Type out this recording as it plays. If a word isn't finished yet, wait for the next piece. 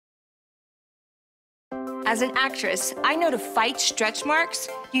As an actress, I know to fight stretch marks,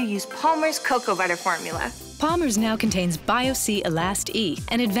 you use Palmer's cocoa butter formula. Palmer's now contains Bio-C Elast E,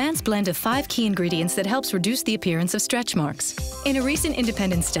 an advanced blend of 5 key ingredients that helps reduce the appearance of stretch marks. In a recent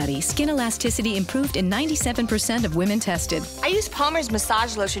independent study, skin elasticity improved in 97% of women tested. I use Palmer's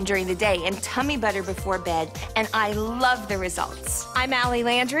massage lotion during the day and tummy butter before bed, and I love the results. I'm Allie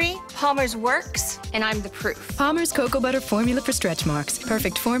Landry, Palmer's works, and I'm the proof. Palmer's cocoa butter formula for stretch marks.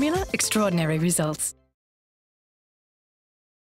 Perfect formula, extraordinary results.